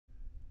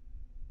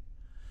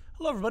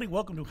Hello everybody,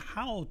 welcome to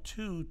How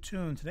to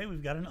Toon. Today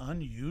we've got an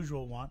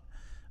unusual one.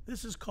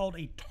 This is called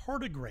a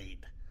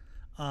tardigrade,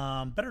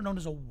 better known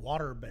as a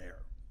water bear,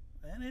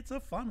 and it's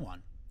a fun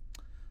one.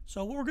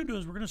 So what we're going to do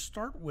is we're going to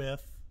start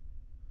with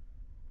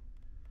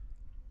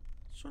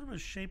sort of a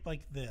shape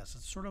like this.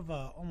 It's sort of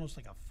almost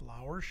like a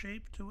flower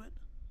shape to it.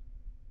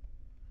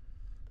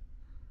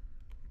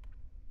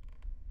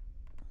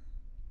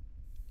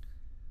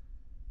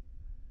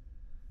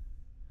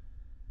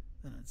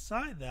 Then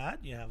inside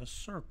that you have a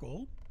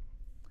circle.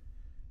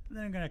 And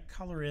then I'm going to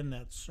color in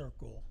that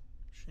circle,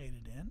 shade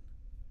it in.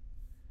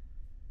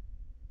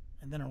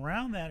 And then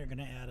around that, you're going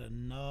to add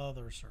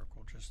another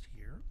circle just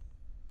here.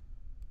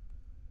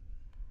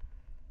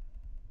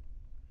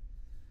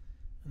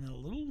 And then a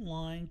little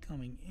line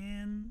coming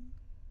in,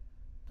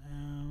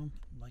 down,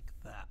 like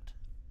that.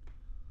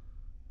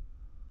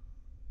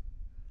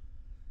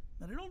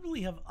 Now, they don't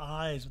really have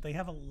eyes, but they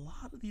have a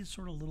lot of these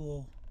sort of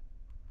little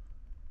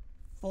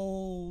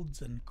folds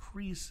and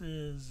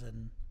creases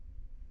and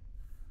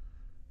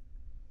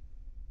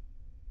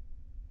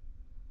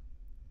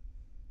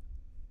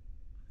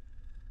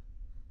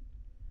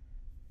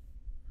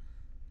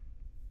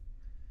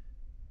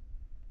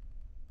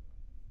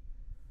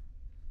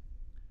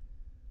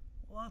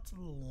lots of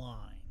little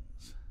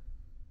lines.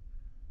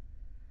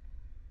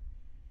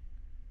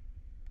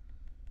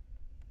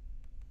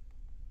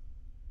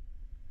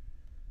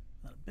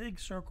 And a big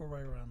circle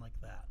right around like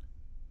that.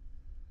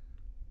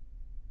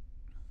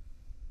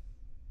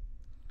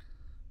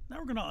 Now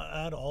we're going to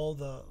add all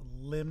the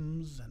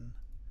limbs and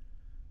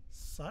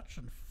such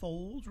and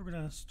folds. We're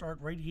going to start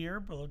right here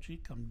below G,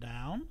 come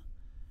down. And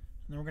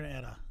then we're going to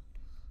add a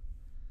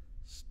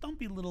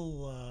stumpy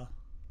little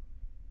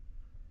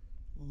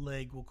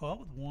leg, we'll call it,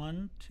 with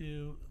 1,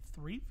 2,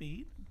 3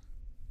 feet.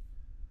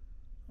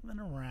 And then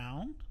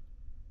around.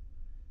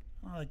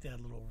 I like to add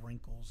little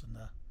wrinkles in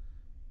the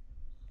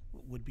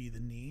what would be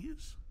the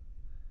knees.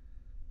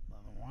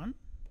 Another one.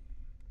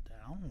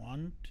 Down.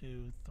 1,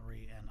 2,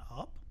 3, and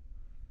up.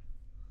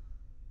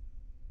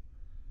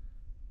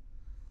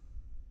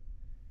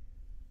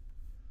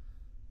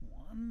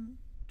 One,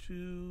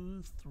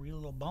 two, 3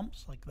 little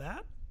bumps like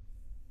that.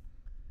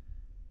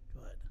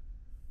 Good.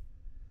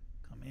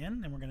 Come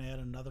in, and we're going to add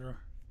another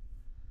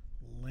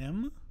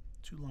limb,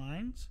 2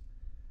 lines.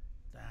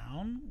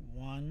 Down,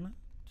 1,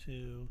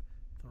 2,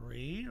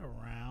 3,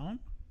 around,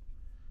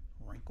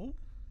 wrinkle.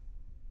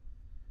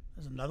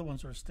 There's another one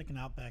sort of sticking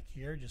out back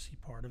here, just see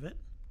part of it.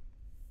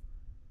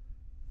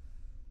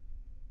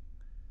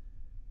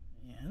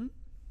 In.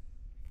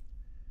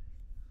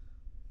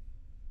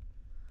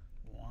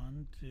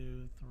 1,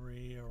 2,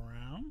 3,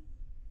 around.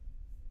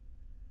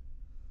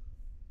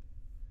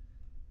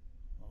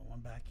 One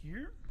back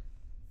here.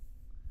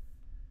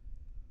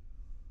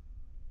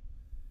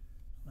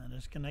 Then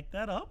just connect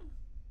that up.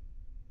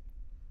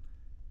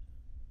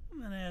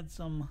 And then add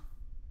some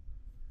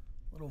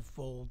little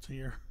folds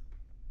here.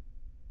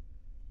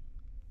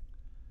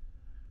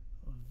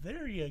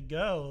 There you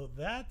go.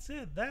 That's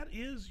it. That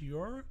is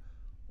your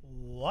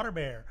water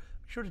bear.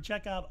 Be sure to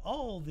check out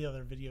all the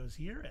other videos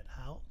here at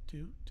How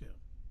to Toon.